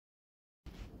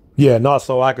Yeah, and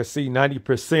also I can see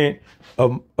 90%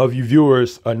 of you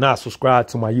viewers are not subscribed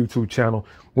to my YouTube channel.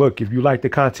 Look, if you like the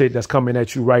content that's coming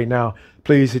at you right now,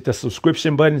 please hit the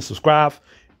subscription button, subscribe,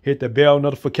 hit the bell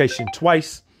notification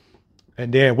twice,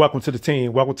 and then welcome to the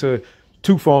team. Welcome to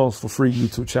TuPhones for free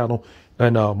YouTube channel,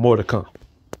 and more to come.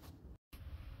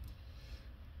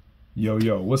 Yo,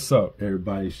 what's up,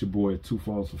 everybody? It's your boy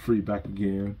TuPhones for free, back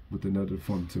again with another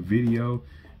informative video.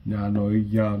 Now I know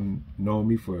y'all know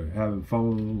me for having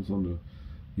phones on the,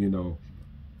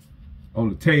 on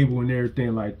the table and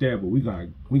everything like that, but we got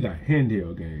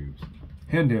handheld games,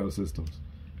 handheld systems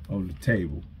on the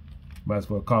table. Might as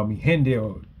well call me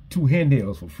Handheld, 2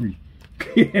 handhelds for free.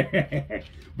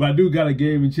 But I do got a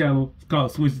gaming channel. It's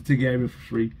called Switch It to Gaming for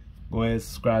free. Go ahead and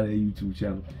subscribe to the YouTube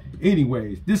channel.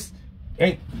 Anyways, this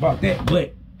ain't about that,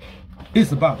 but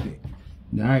it's about that.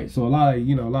 All right, so a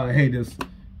lot of haters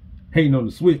hating on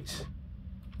the Switch,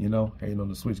 hating on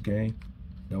the Switch game.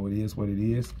 Know it is what it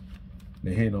is.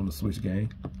 They hating on the Switch game,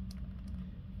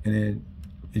 and then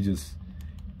it just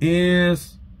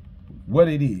is what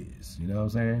it is. You know what I'm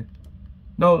saying?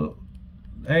 No,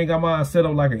 I ain't got mine set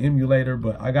up like an emulator,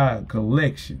 but I got a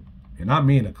collection, and I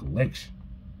mean a collection.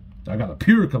 I got a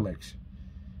pure collection,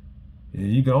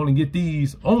 and you can only get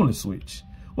these on the Switch.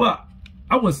 Well,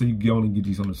 I wouldn't say you can only get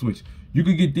these on the Switch. You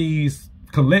could get these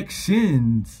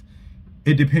collections.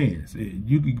 It depends.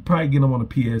 You could probably get them on the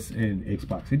PS and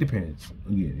Xbox. It depends.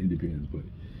 Again, it depends. But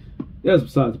that's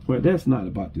besides the point. That's not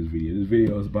about this video. This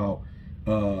video is about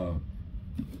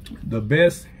the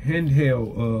best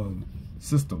handheld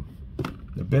system,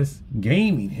 the best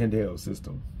gaming handheld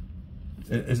system,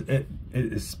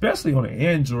 especially on an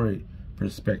Android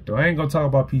perspective. I ain't gonna talk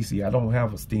about PC. I don't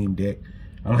have a Steam Deck.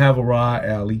 I don't have a Rod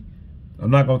Alley.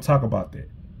 I'm not gonna talk about that.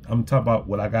 I'm talking about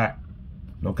what I got.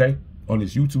 Okay. On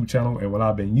this YouTube channel and what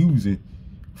I've been using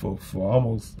for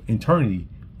almost eternity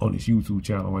on this YouTube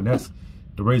channel, and that's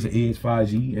the Razer Edge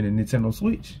 5G and the Nintendo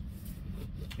Switch,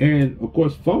 and of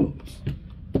course phones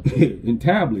and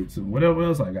tablets and whatever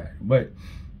else I got. But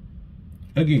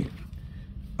again,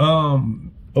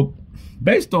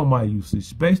 based on my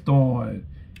usage, based on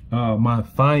my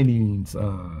findings,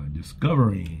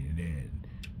 discovering and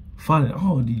finding,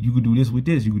 oh, you can do this with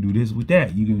this, you can do this with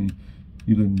that, you can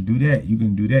do that, you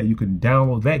can do that, you can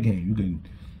download that game, you can,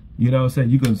 you know what I'm saying,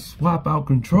 you can swap out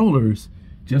controllers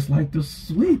just like the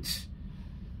Switch.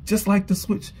 Just like the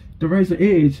Switch. The Razer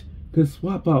Edge can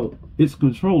swap out its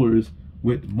controllers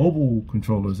with mobile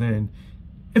controllers. And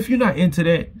if you're not into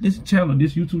that, this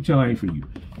YouTube channel ain't for you.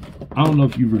 I don't know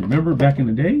if you remember back in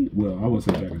the day. Well, I wouldn't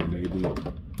say back in the day,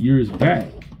 but years back,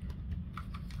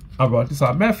 I brought this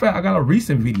out. Matter of fact, I got a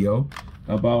recent video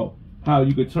about how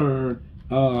you could turn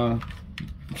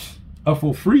a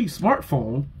for free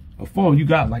smartphone, a phone you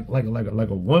got like a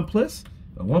OnePlus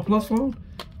phone,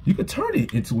 you could turn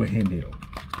it into a handheld.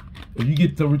 If you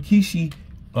get the Rikishi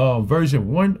version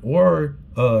 1 or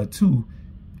 2,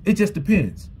 it just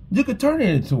depends. You could turn it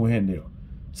into a handheld.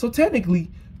 So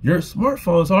technically, your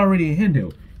smartphone is already a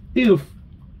handheld. If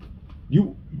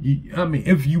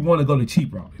if you want to go the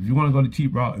cheap route, if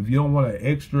you don't want an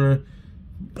extra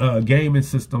gaming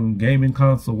system, gaming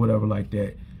console, whatever like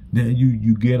that, then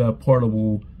you get a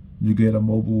portable, you get a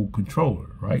mobile controller,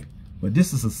 right? But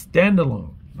this is a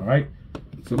standalone, all right?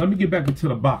 So let me get back into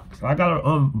the box. I got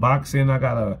an unboxing. I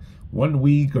got a 1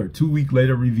 week or 2 week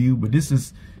later review, but this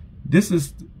is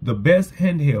the best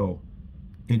handheld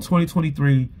in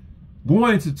 2023,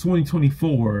 going into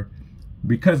 2024,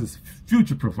 because it's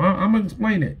future proof. I'm gonna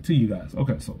explain that to you guys.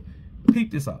 Okay, so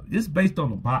peep this out. This is based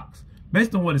on the box,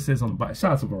 based on what it says on the box.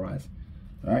 Shout out to Verizon.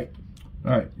 All right.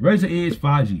 Razer Edge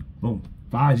 5G. Boom.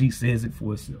 5G says it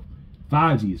for itself.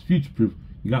 5G is future proof.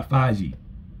 You got 5G.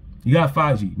 You got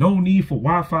 5G. No need for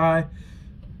Wi-Fi.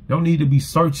 Don't need to be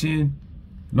searching.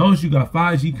 As long as you got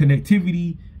 5G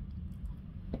connectivity,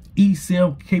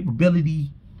 eSIM capability,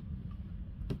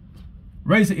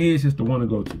 Razer Edge is the one to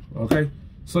go to. Okay.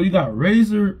 So you got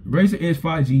Razer Edge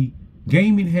 5G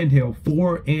gaming handheld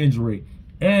for Android,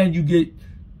 and you get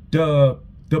the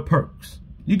perks.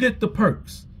 You get the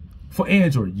perks. For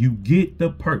Android, you get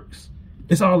the perks.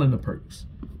 It's all in the perks.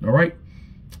 All right.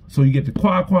 So you get the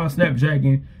quad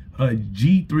Snapdragon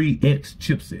G3X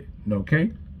chipset.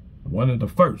 Okay, one of the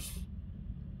first,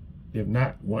 if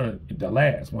not the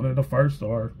last, one of the first,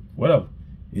 or whatever.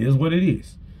 It is what it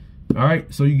is. All right.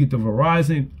 So you get the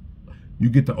Verizon, you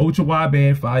get the ultra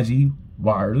wideband 5G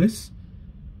wireless.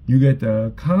 You get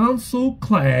the console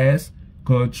class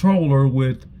controller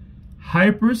with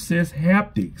HyperSense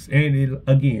haptics, and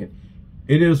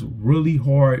it is really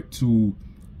hard to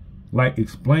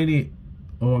explain it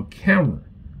on camera.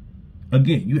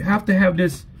 Again, you have to have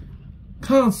this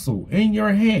console in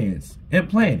your hands and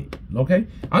playing it. Okay,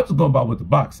 I'm just going by what the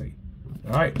box say.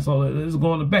 All right, so let's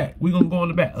go on the back. We're gonna go on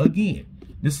the back again.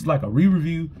 This is like a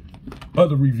re-review of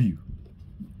the review.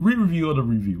 Re-review of the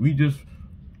review. We just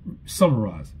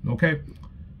summarize. Okay.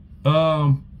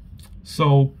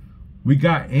 So we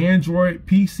got Android,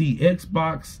 PC,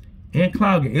 Xbox, and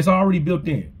cloud game. It's already built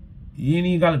in. You ain't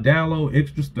even got to download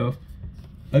extra stuff.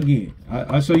 Again,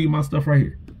 I'll show you my stuff right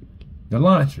here. The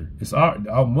launcher. It's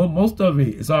most of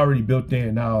it is already built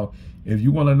in. Now, if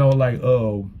you want to know like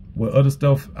what other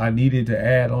stuff I needed to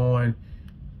add on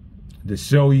to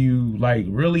show you, like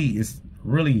it's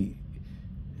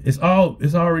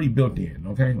already built in.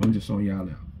 Okay, I'm just showing y'all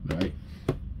now. All right.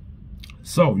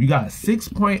 So you got a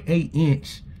 6.8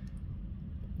 inch,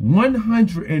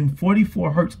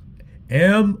 144 hertz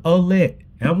AMOLED.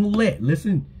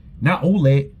 Listen, not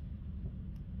OLED,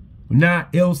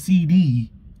 not LCD,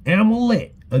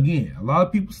 AMOLED. Again, a lot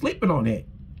of people sleeping on that.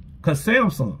 Cause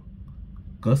Samsung,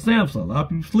 a lot of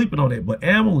people sleeping on that. But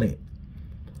AMOLED,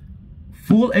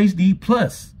 Full HD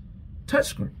plus,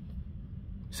 touchscreen,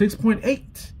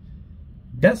 6.8.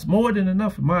 That's more than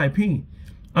enough in my opinion.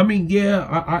 I mean, yeah,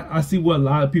 I see what a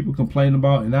lot of people complain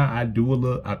about, and I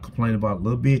complain about a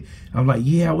little bit. I'm like,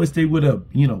 yeah, I wish they would have,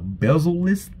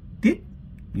 bezel-less it.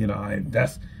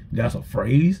 That's a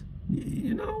phrase.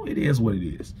 It is what it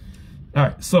is. All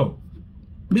right, so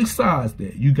besides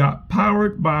that, you got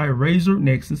powered by Razer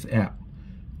Nexus app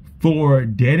for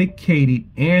dedicated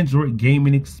Android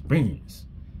gaming experience.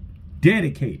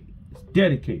 Dedicated. It's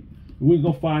dedicated. We ain't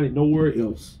gonna find it nowhere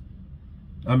else.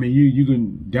 I mean, you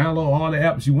can download all the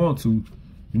apps you want to.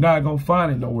 You're not going to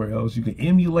find it nowhere else. You can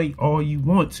emulate all you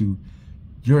want to.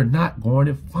 You're not going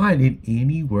to find it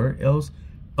anywhere else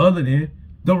other than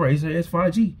the Razer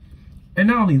S5G. And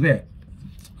not only that,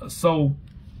 so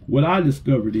what I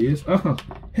discovered is,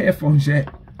 headphone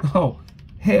jack. Oh,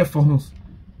 headphones.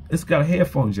 It's got a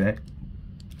headphone jack.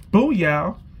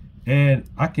 Booyah. And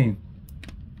I can,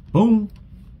 boom,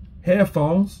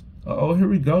 headphones. Uh-oh, here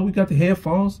we go. We got the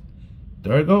headphones.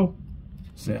 There we go.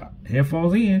 So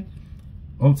headphones in.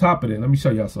 On top of that, let me show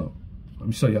y'all something.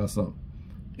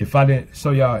 If I didn't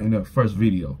show y'all in the first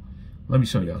video, let me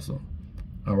show y'all something.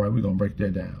 All right, we're gonna break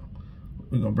that down.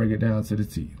 We're gonna break it down to the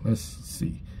T. Let's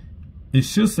see. It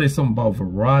should say something about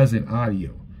Verizon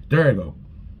audio. There you go.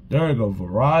 There you go.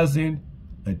 Verizon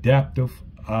adaptive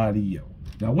audio.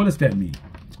 Now, what does that mean?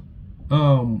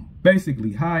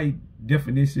 Basically, high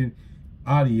definition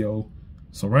audio.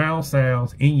 Surround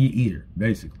sounds in your ear,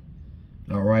 basically.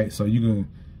 All right, so you can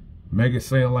make it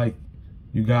sound like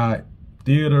you got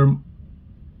theater.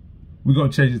 We're gonna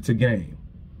change it to game,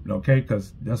 okay?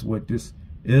 Because that's what this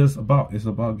is about. It's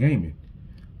about gaming.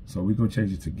 So we're gonna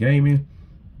change it to gaming,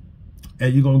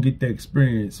 and you're gonna get that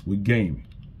experience with gaming.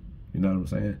 You know what I'm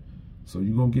saying? So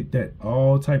you're gonna get that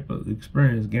all type of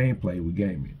experience, gameplay with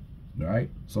gaming. All right.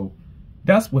 So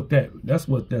that's what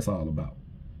that's all about.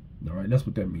 All right, that's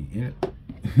what that means.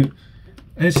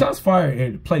 And shots fired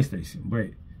at the PlayStation, but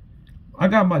I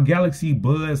got my Galaxy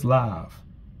Buds Live,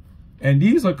 and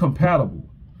these are compatible.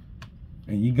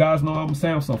 And you guys know I'm a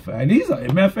Samsung fan. And these are,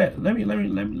 matter of fact, let me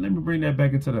bring that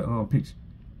back into the picture.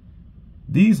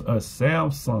 These are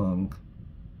Samsung,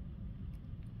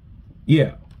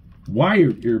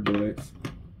 wired earbuds.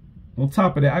 On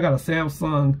top of that, I got a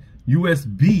Samsung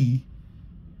USB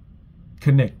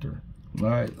connector. All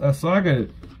right, so I got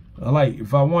like,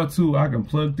 if I want to, I can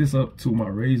plug this up to my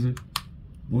Razer.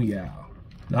 Booyah.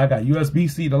 Now I got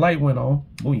USB-C, the light went on.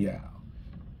 Booyah.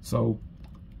 So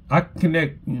I can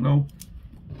connect,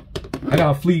 I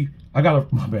got a free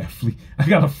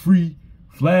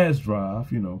flash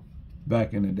drive,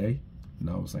 back in the day. You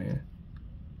know what I'm saying?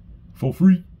 For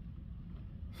free.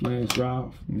 Flash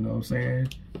drive, you know what I'm saying?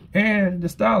 And the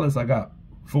stylus I got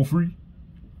for free.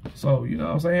 So, you know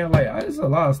what I'm saying? Like, there's a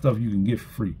lot of stuff you can get for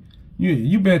free.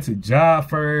 You been to job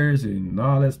fairs and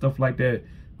all that stuff like that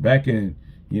back in,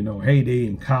 heyday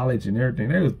in college and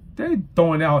everything. They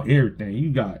throwing out everything.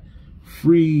 You got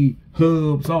free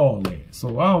hubs, all that.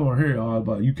 So I don't want to hear all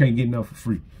about you can't get enough for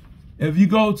free. If you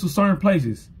go to certain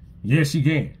places, yes, you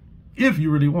can. If you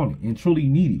really want it and truly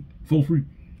need it for free,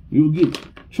 you'll get it.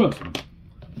 Trust me.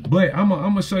 But I'm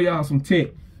gonna show y'all some tech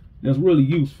that's really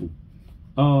useful.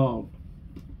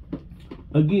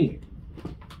 Again,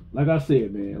 like I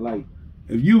said, man, like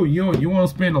if you want to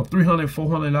spend on $300,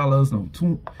 $400 on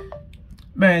two,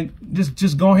 man,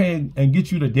 just go ahead and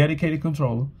get you the dedicated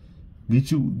controller.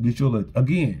 Get you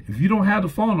again. If you don't have the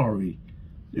phone already,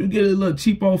 you get a little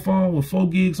cheapo phone with 4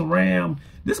 gigs of RAM.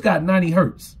 This got 90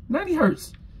 hertz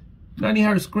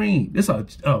screen. This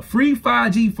a free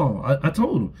 5G phone. I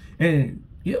told him, and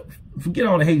yep, Forget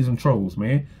all the haters and trolls,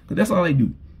 man, because that's all they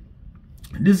do.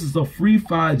 This is a free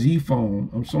 5G phone.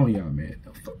 I'm showing y'all, man.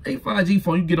 A 5G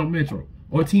phone you get on Metro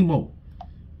or T-Mobile.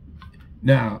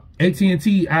 Now, AT&T,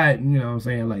 you know what I'm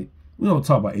saying? Like, we don't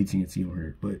talk about AT&T on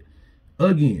here, but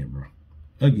again, bro.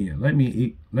 Again, let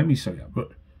me show y'all.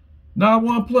 But now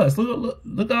OnePlus,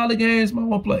 look at all the games my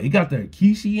OnePlus. It got the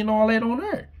Kishi and all that on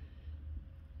there.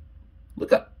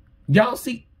 Look up. Y'all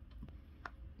see,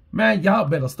 man, y'all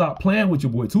better stop playing with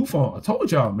your boy TuPhones. I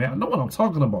told y'all, man. I know what I'm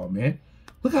talking about, man.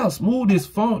 Look how smooth this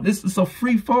phone. This is a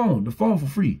free phone. The phone for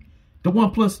free. The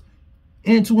OnePlus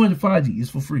N200 5G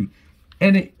is for free.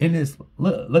 And it's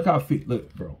look how it fit.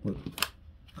 Look, bro. Look.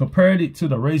 Compared it to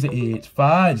the Razer Edge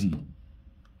 5G.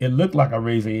 It looked like a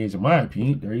Razer Edge in my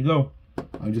opinion. There you go.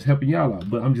 I'm just helping y'all out.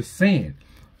 But I'm just saying,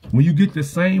 when you get the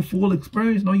same full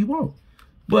experience, no, you won't.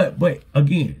 But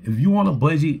again, if you want a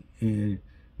budget and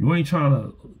you ain't trying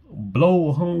to blow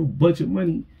a whole bunch of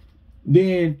money,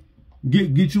 then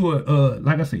get you a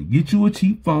like I say, get you a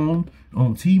cheap phone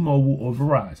on T-Mobile or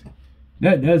Verizon.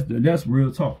 That's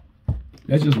real talk.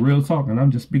 That's just real talk, and I'm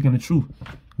just speaking the truth.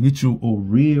 Get you a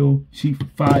real cheap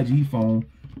 5G phone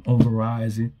on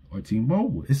Verizon or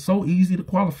T-Mobile. It's so easy to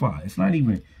qualify. It's not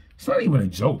even a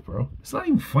joke, bro. It's not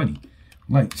even funny.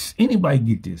 Like, anybody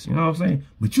get this, you know what I'm saying?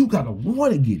 But you gotta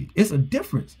want to get it. It's a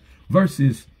difference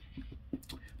versus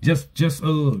just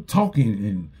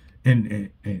talking and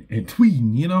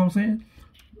tweeting, you know what I'm saying?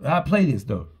 I play this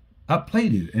though. I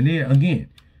played it, and then again,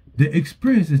 the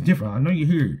experience is different. I know you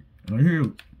hear it. I know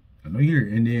you hear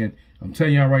it. And then I'm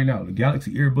telling y'all right now, the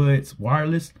Galaxy earbuds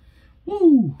wireless,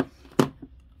 woo,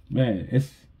 man,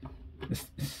 it's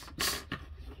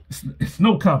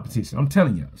no competition. I'm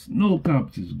telling y'all, it's no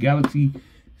competition. Galaxy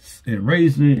and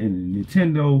Razer and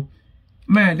Nintendo,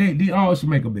 man, they all should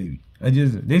make a baby.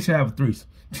 They should have a threesome.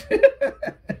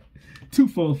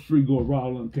 TuPhones free go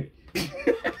around on tape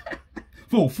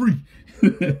for free.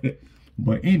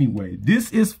 But anyway,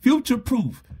 this is future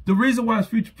proof. The reason why it's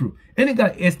future proof, and it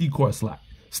got an SD card slot.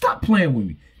 Stop playing with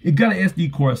me. It got an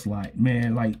SD card slot,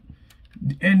 man. Like,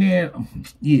 and then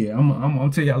yeah, I'm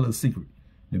gonna tell y'all a little secret.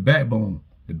 The backbone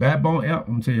app,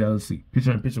 I'm gonna tell y'all a little secret.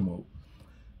 Picture in picture mode.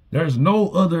 There's no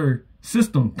other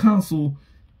system console.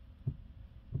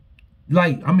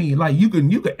 Like, I mean, like you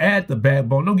can add the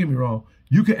backbone. Don't get me wrong.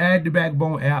 You can add the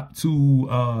backbone app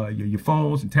to your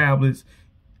phones and tablets,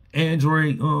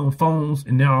 Android phones,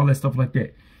 and now all that stuff like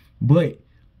that. But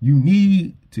you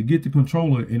need to get the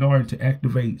controller in order to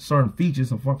activate certain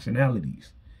features and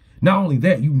functionalities. Not only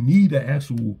that, you need an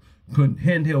actual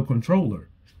handheld controller.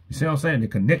 You see what I'm saying? To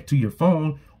connect to your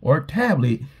phone or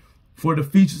tablet for the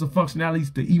features and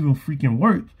functionalities to even freaking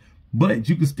work. But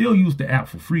you can still use the app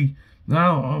for free.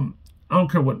 Now, I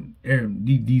don't care what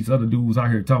these other dudes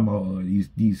out here talking about,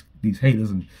 these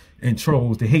haters and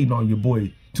trolls. They hating on your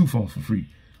boy TuPhones for free.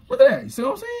 Look at that. You see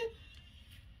what I'm saying?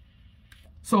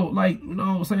 So, like, you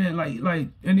know what I'm saying? Like,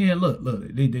 and then look,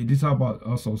 they talk about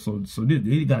also, so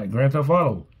they got Grand Theft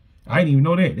Auto. I didn't even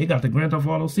know that. They got the Grand Theft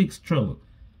Auto 6 trailer.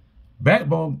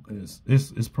 Backbone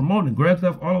is promoting Grand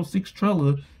Theft Auto 6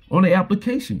 trailer on the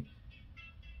application.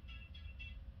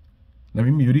 Let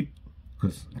me mute it,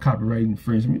 because copyright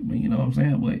infringement, you know what I'm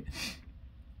saying? But,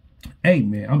 hey,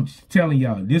 man, I'm just telling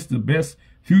y'all, this is the best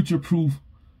future-proof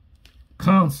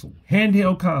console,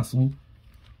 handheld console.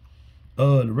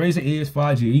 The Razer Edge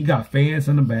 5G. You got fans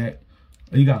in the back.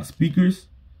 You got speakers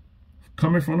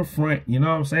coming from the front. You know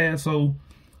what I'm saying? So,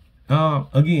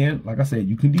 again, like I said,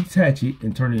 you can detach it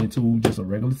and turn it into just a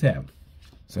regular tablet.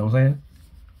 See what I'm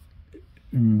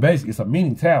saying? Basically, it's a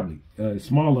mini tablet. It's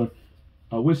smaller.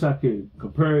 I wish I could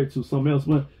compare it to something else,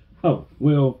 but oh,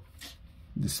 well,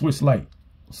 the Switch Lite.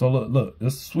 So look,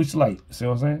 this Switch Lite. See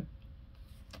what I'm saying?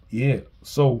 Yeah.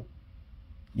 So,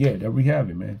 yeah, there we have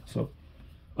it, man. So,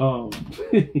 and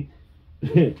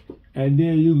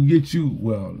then you can get you.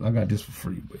 Well, I got this for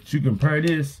free, but you compare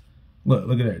this.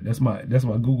 Look at that. That's my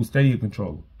Google Stadia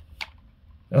controller.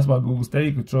 That's my Google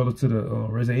Stadia controller to the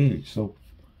Razer Edge. So,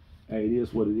 hey, it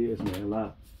is what it is, man. A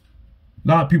lot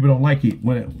of people don't like it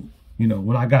when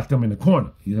I got them in the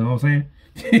corner. You know what I'm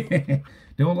saying?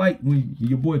 They don't like when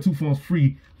your boy TuPhones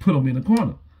free put them in the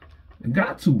corner. I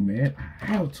got to, man. I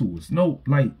have to. It's no,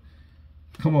 like,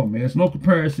 come on, man. It's no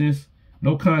comparisons,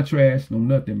 no contrast, no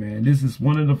nothing, man. This is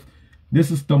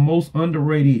the most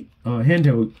underrated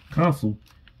handheld console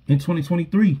in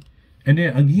 2023. And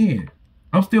then again,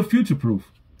 I'm still future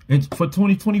proof for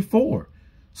 2024.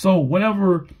 So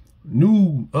whatever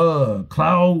new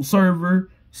cloud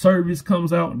service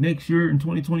comes out next year in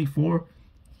 2024,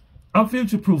 I'm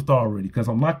future proofed already because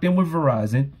I'm locked in with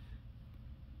Verizon.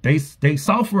 They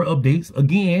software updates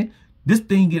again. This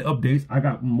thing get updates. I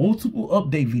got multiple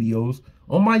update videos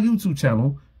on my YouTube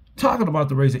channel talking about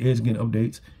the Razer Edge getting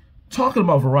updates, talking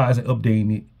about Verizon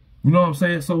updating it. You know what I'm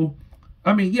saying? So,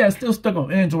 I mean, yeah, it's still stuck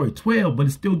on Android 12, but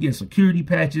it's still getting security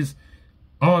patches,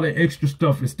 all that extra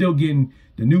stuff. It's still getting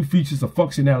the new features of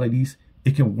functionalities.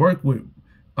 It can work with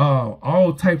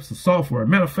all types of software.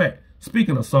 Matter of fact,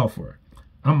 speaking of software,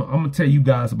 I'm going to tell you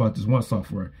guys about this one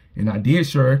software. And I did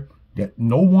share that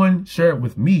no one shared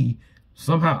with me.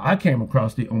 Somehow I came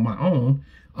across it on my own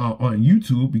on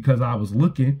YouTube because I was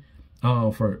looking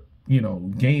for, you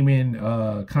know, gaming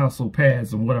console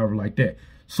pads and whatever like that.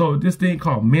 So this thing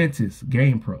called Mantis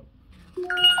Game Pro.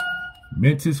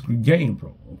 Mantis Game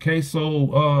Pro. Okay,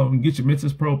 so get your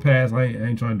Mantis Pro pads. I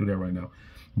ain't trying to do that right now.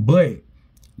 But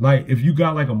like if you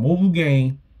got like a mobile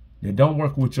game that don't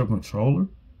work with your controller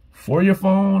for your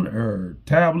phone or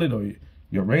tablet or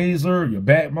your Razer, your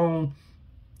backbone,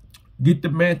 get the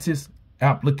Mantis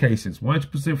applications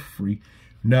 100% free.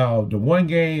 Now the one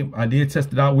game I did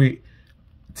test out with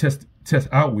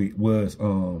was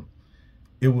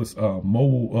it was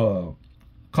mobile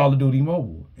Call of Duty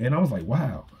mobile, and I was like,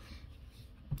 wow.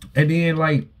 And then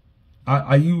like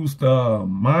I used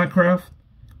Minecraft,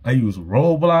 I used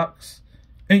Roblox,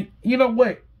 and you know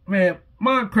what, man,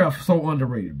 Minecraft so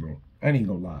underrated, bro. I ain't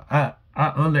gonna lie, I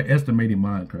underestimated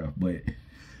Minecraft, but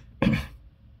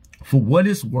for what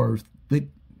it's worth,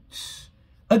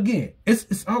 again,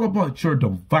 it's all about your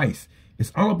device.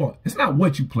 It's all about, it's not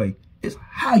what you play, it's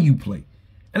how you play.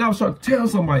 And I was trying to tell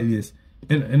somebody this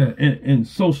in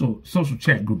social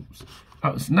chat groups.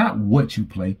 It's not what you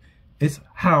play, it's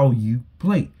how you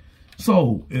play.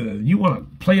 So you want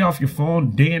to play off your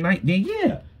phone day and night? Then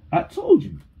yeah, I told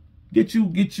you, get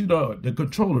you the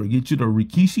controller, get you the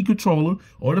Rikishi controller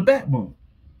or the backbone.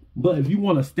 But if you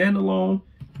want to stand alone,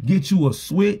 get you a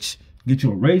Switch, get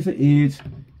you a Razer Edge,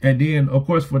 and then of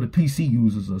course for the PC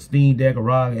users, a Steam Deck, a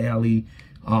ROG Ally,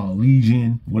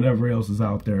 Legion, whatever else is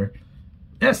out there.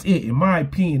 That's it, in my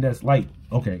opinion. That's like,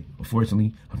 okay,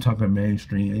 unfortunately, I'm talking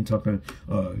mainstream. I ain't talking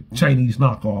Chinese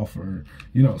knockoff or,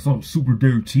 you know, something super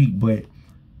dirt cheap. But,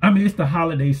 I mean, it's the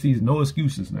holiday season. No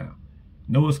excuses now.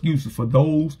 No excuses for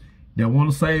those that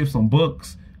want to save some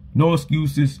bucks. No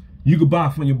excuses. You can buy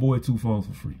from your boy TuPhones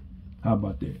for free. How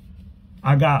about that?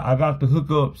 I got the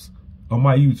hookups on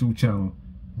my YouTube channel.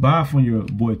 Buy from your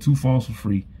boy TuPhones for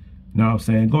free. You know what I'm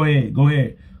saying? Go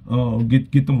ahead.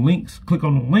 Get them links. Click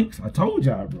on the links. I told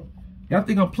y'all, bro. Y'all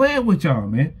think I'm playing with y'all,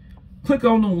 man? Click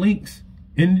on the links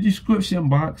in the description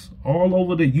box, all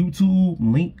over the YouTube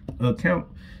link account.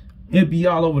 It'll be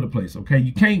all over the place, okay?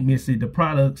 You can't miss it. The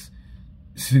products,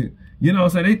 you know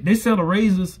what I'm saying? They sell the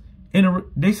Razers and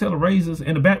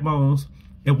the backbones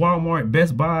at Walmart,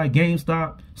 Best Buy,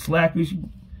 GameStop, Slackers.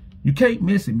 You can't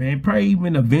miss it, man. Probably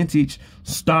even the vintage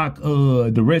stock,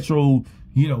 the retro,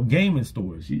 you know, gaming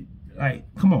stores. Like,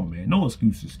 come on, man. No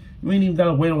excuses. You ain't even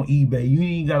gotta wait on eBay. You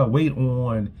ain't even gotta wait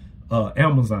on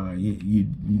Amazon.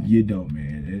 You don't,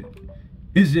 man.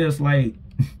 It's just like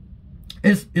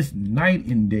it's night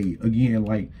and day. Again,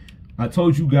 like I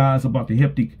told you guys about the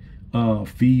haptic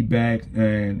feedback,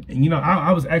 and you know,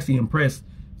 I was actually impressed.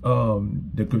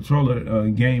 The controller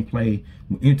gameplay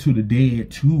Into the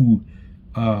Dead 2,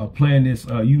 playing this,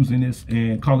 using this,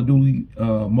 and Call of Duty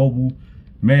mobile.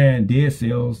 Man, Dead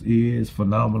Cells is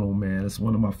phenomenal, man. It's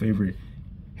one of my favorite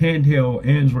handheld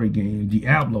Android games.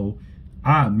 Diablo,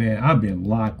 I've been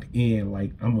locked in.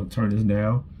 Like, I'm gonna turn this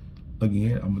down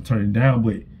again. I'm gonna turn it down,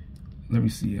 but let me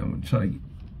see. I'm gonna try to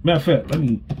matter of fact, let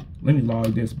me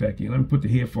log this back in. Let me put the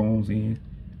headphones in,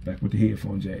 back with the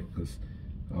headphone jack, because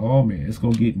oh man, it's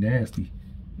gonna get nasty.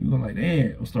 You're gonna like,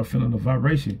 damn, I'll start feeling the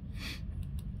vibration.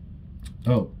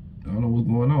 Oh, I don't know what's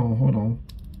going on. Hold on.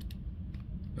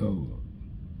 Oh,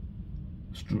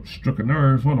 struck a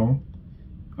nerve. Hold on.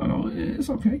 Oh, it's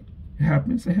okay. It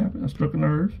happens. It happens. I struck a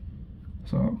nerve.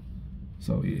 So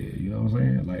yeah, you know what I'm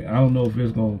saying? Like, I don't know if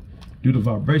it's gonna do the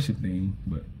vibration thing,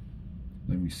 but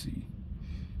let me see.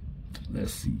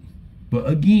 Let's see. But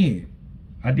again,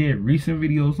 I did recent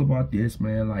videos about this,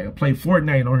 man. Like, I played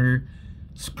Fortnite on here.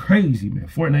 It's crazy, man.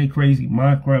 Fortnite crazy,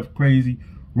 Minecraft crazy,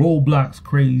 Roblox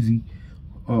crazy,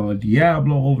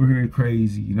 Diablo over here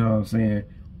crazy. You know what I'm saying?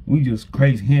 We just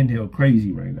crazy, handheld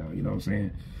crazy right now. You know what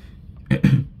I'm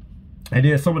saying? And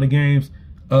then some of the games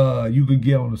you could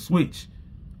get on the Switch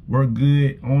work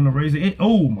good on the Razer. And,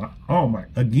 oh my,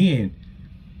 again.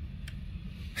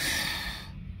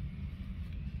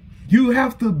 You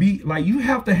have to be like, you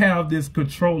have to have this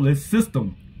controller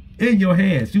system in your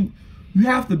hands. You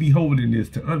have to be holding this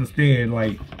to understand,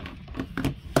 like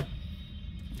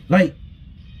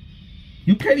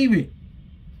you can't even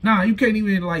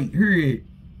like hear it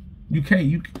You can't.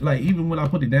 You like even when I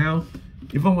put it down.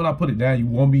 Even when I put it down, you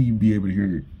won't even be able to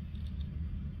hear it.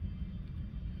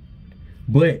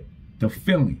 But the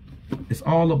feeling, it's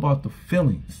all about the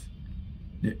feelings,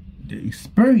 the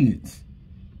experience.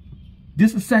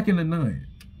 This is second to none.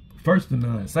 First to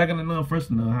none, second to none, first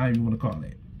to none, however you want to call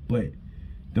it. But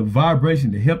the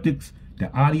vibration, the haptics, the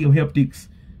audio haptics,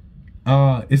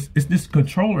 it's this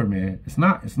controller, man. It's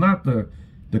not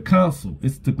the console,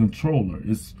 it's the controller.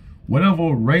 It's whatever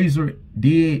Razer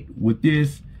did with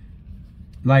this,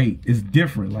 like, it's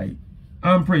different. Like,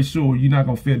 I'm pretty sure you're not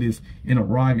gonna feel this in a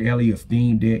ROG Ally or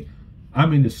Steam Deck. I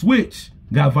mean, the Switch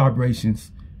got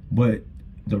vibrations, but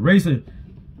the Razer,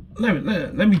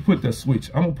 let me put the Switch.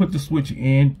 I'm gonna put the Switch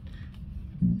in.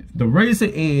 The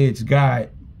Razer Edge got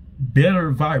better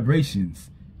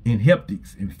vibrations and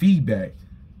haptics and feedback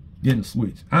than the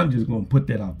Switch. I'm just gonna put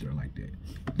that out there like that.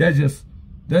 That just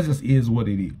is what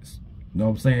it is. You know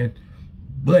what I'm saying?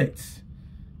 But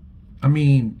I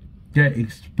mean, that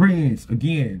experience,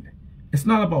 again, it's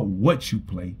not about what you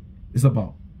play, it's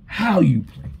about how you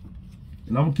play.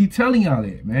 And I'm gonna keep telling y'all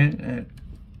that, man.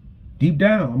 Deep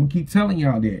down, I'm gonna keep telling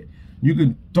y'all that. You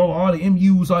can throw all the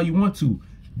MUs all you want to.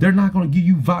 They're not gonna give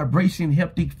you vibration,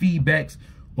 haptic feedbacks,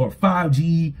 or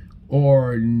 5G,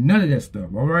 or none of that stuff.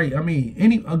 All right. I mean,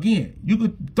 again, you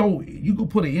could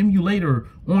put an emulator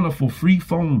on a for free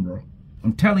phone, bro.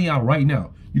 I'm telling y'all right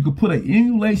now, you could put an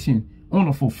emulation on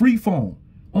a for free phone,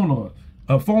 on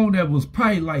a phone that was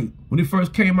probably like, when it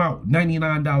first came out,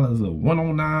 $99 or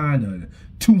 $109 or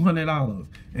 $200,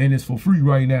 and it's for free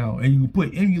right now. And you can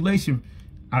put emulation.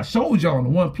 I showed y'all on the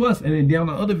OnePlus, and then down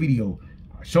the other video,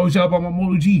 I showed y'all about my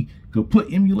Moto G, could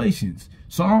put emulations.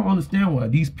 So I don't understand why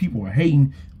these people are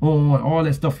hating on all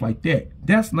that stuff like that.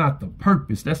 That's not the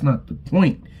purpose. That's not the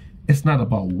point. It's not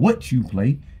about what you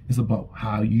play. It's about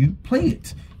how you play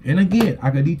it. And again,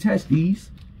 I can detach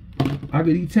these. I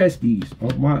can detach these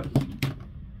off my.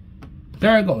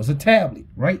 There it goes. It's a tablet,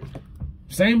 right?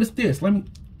 Same as this. Let me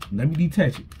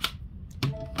detach it.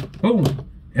 Boom.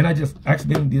 And I just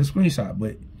accidentally did a screenshot.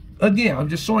 But again, I'm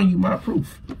just showing you my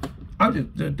proof.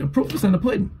 The proof is in the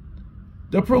pudding.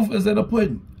 The proof is in the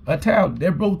pudding. A tablet.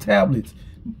 They're both tablets.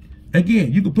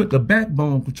 Again, you can put the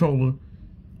backbone controller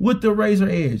with the Razer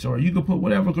Edge, or you can put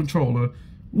whatever controller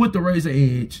with the Razer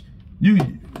Edge. You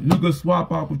can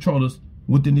swap out controllers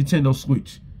with the Nintendo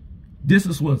Switch. This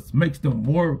is what makes them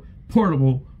more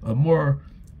portable, more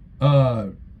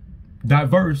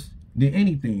diverse than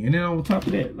anything. And then on top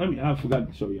of that, I forgot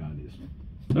to show y'all this.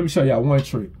 Let me show y'all one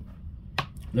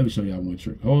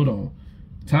trick. Hold on.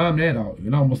 Time that out.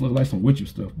 It almost looks like some Witcher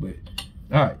stuff, but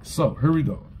all right. So here we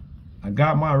go. I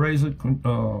got my Razer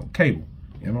cable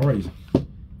and my Razer.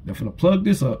 I'm gonna plug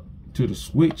this up to the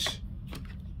Switch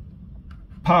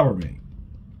power bank.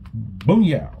 Boom,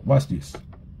 yeah. Watch this.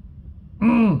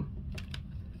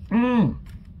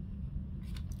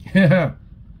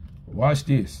 Watch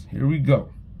this. Here we go.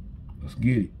 Let's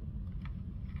get it.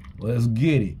 Let's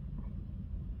get it.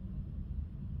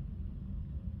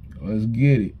 Let's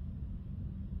get it.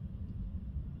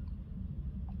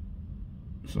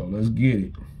 So let's get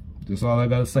it. That's all I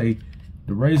gotta say.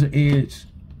 The Razer Edge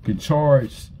can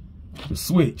charge the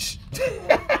Switch.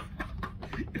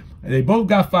 They both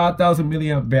got 5,000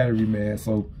 milliamp battery, man.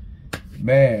 So,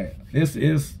 man, this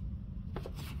is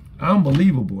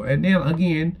unbelievable. And then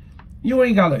again, you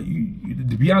ain't gotta.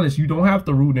 To be honest, you don't have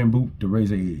to root and boot the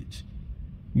Razer Edge.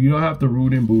 You don't have to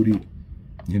root and boot it.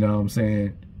 You know what I'm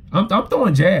saying? I'm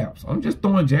throwing jabs. I'm just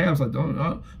throwing jabs.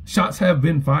 Shots have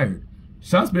been fired.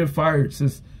 Shots been fired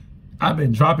since I've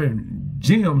been dropping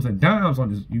gems and dimes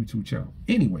on this YouTube channel.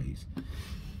 Anyways,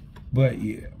 but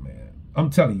yeah, man, I'm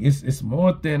telling you, it's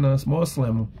more thinner, it's more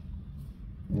slimmer.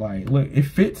 Like, look, it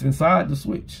fits inside the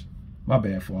Switch. My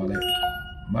bad for all that.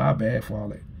 My bad for all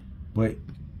that. But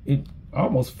it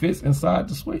almost fits inside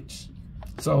the Switch.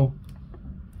 So,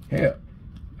 hell,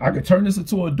 I could turn this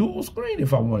into a dual screen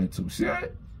if I wanted to. See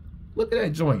that? Look at that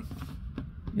joint.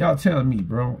 Y'all telling me,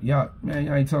 bro. Y'all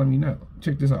ain't telling me nothing.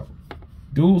 Check this out.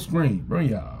 Dual screen, bro.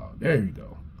 Y'all. There you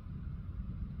go.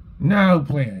 Now who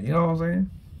playing? You know what I'm saying?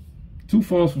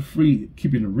 TuPhones for free,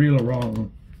 keeping it real or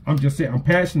wrong. I'm just saying, I'm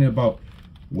passionate about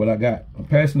what I got. I'm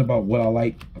passionate about what I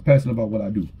like. I'm passionate about what I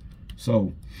do.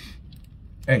 So,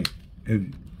 hey,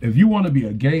 if you want to be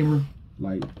a gamer,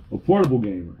 like a portable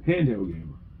gamer, handheld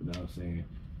gamer, you know what I'm saying?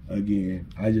 Again,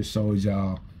 I just showed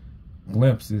y'all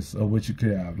glimpses of what you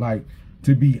could have. Like,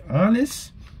 to be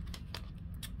honest,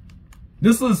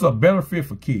 this is a better fit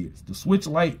for kids. The Switch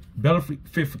Lite, better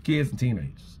fit for kids and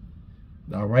teenagers.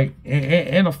 All right,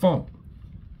 and a phone.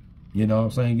 You know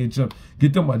what I'm saying?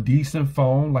 Get them a decent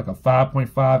phone, like a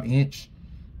 5.5 inch.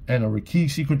 and a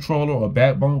Rikishi controller or a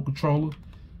backbone controller,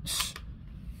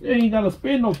 you ain't gotta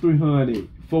spend no $300,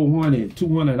 $400,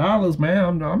 $200,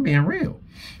 man. I'm being real.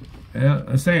 Yeah,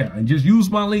 I'm saying, and just use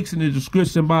my links in the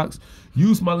description box.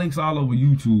 Use my links all over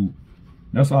YouTube.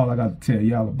 That's all I got to tell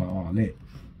y'all about all that.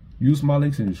 Use my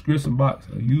links in the description box.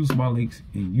 Use my links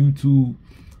in YouTube.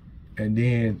 And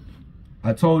then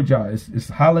I told y'all, it's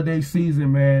holiday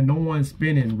season, man. No one's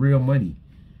spending real money.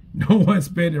 No one's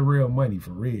spending real money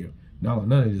for real.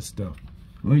 None of this stuff.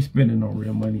 You ain't spending no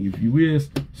real money. If you is,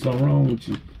 something wrong with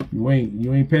you. You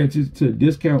ain't paying attention to the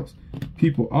discounts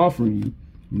people offering you.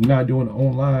 You're not doing the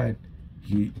online,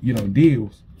 you know,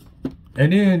 deals.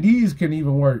 And then these can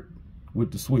even work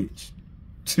with the Switch.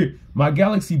 My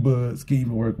Galaxy Buds can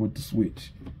even work with the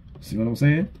Switch. See what I'm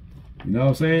saying? You know what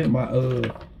I'm saying?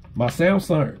 My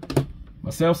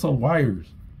Samsung wires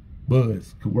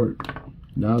buds could work.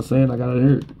 You know what I'm saying? I got it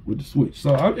here with the Switch.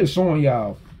 So I'm just showing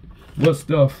y'all what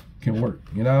stuff can work.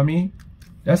 You know what I mean?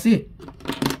 That's it.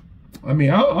 I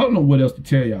mean, I don't know what else to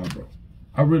tell y'all, bro.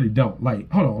 I really don't.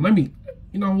 Like, hold on,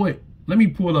 you know what? Let me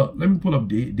pull up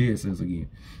Dead Sense again.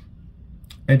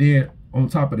 And then on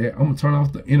top of that, I'm gonna turn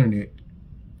off the internet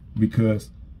because,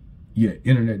 yeah,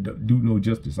 internet do no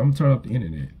justice. I'm gonna turn off the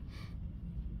internet.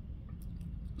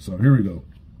 So here we go.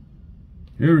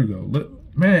 Here we go.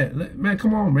 Look, man,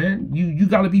 come on, man. You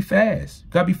gotta be fast.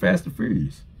 Gotta be fast and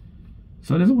furious.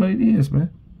 So this is what it is,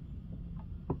 man.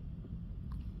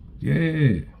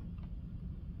 Yeah.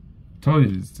 Told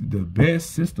you it's the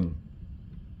best system.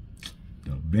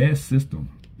 The best system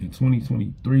in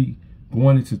 2023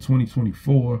 going into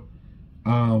 2024.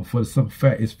 For the simple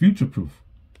fact, it's future proof.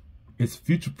 It's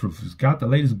future proof. It's got the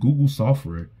latest Google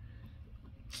software.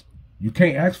 You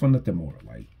can't ask for nothing more.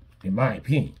 Like, in my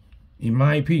opinion,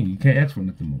 you can't ask for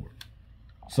nothing more.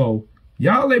 So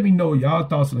y'all let me know y'all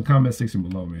thoughts in the comment section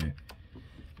below, man.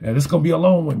 Now this gonna be a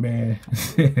long one, man.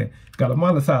 Gotta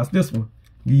monetize this one.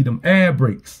 Need them ad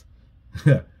breaks.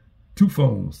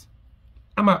 TuPhones.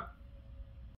 I'm out.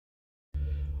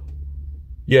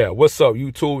 Yeah, what's up,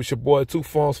 YouTube? It's your boy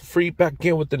TuPhones for free, back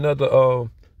again with another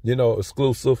you know,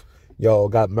 exclusive. Y'all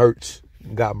got merch.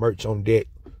 Got merch on deck.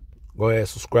 Go ahead,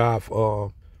 subscribe.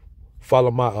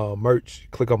 Follow my merch.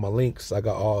 Click on my links. I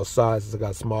got all sizes. I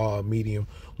got small, medium,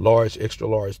 large, extra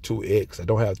large, 2X. I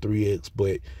don't have 3X,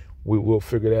 but we will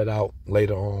figure that out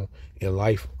later on in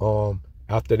life.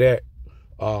 After that,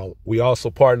 we also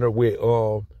partner with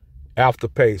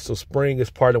Afterpay. So Spring is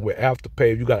partnered with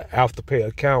Afterpay. If you got an Afterpay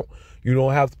account, you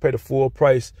don't have to pay the full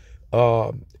price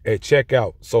at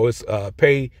checkout. So it's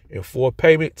pay in 4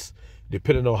 payments,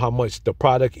 depending on how much the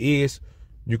product is.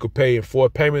 You could pay in 4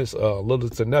 payments, little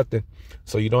to nothing.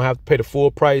 So you don't have to pay the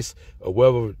full price of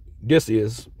whatever this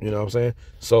is. You know what I'm saying?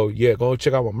 So yeah, go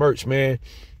check out my merch, man.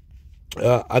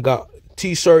 I got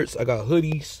t-shirts, I got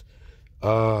hoodies,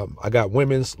 I got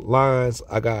women's lines,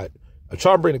 I'm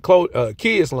trying to bring the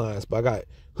kids lines, but I got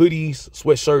hoodies,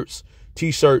 sweatshirts,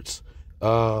 t-shirts,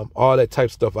 all that type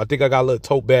of stuff. I think I got little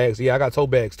tote bags. Yeah, I got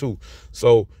tote bags too.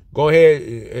 So go ahead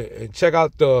and check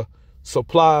out the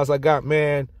supplies I got,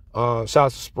 man. Shout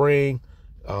out to Spring,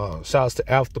 shout out to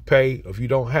Afterpay. If you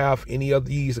don't have any of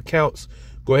these accounts,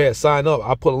 go ahead and sign up.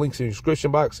 I'll put links in the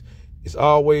description box. As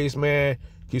always, man,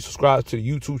 keep subscribed to the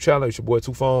YouTube channel. It's your boy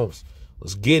TuPhones.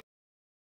 Let's get it.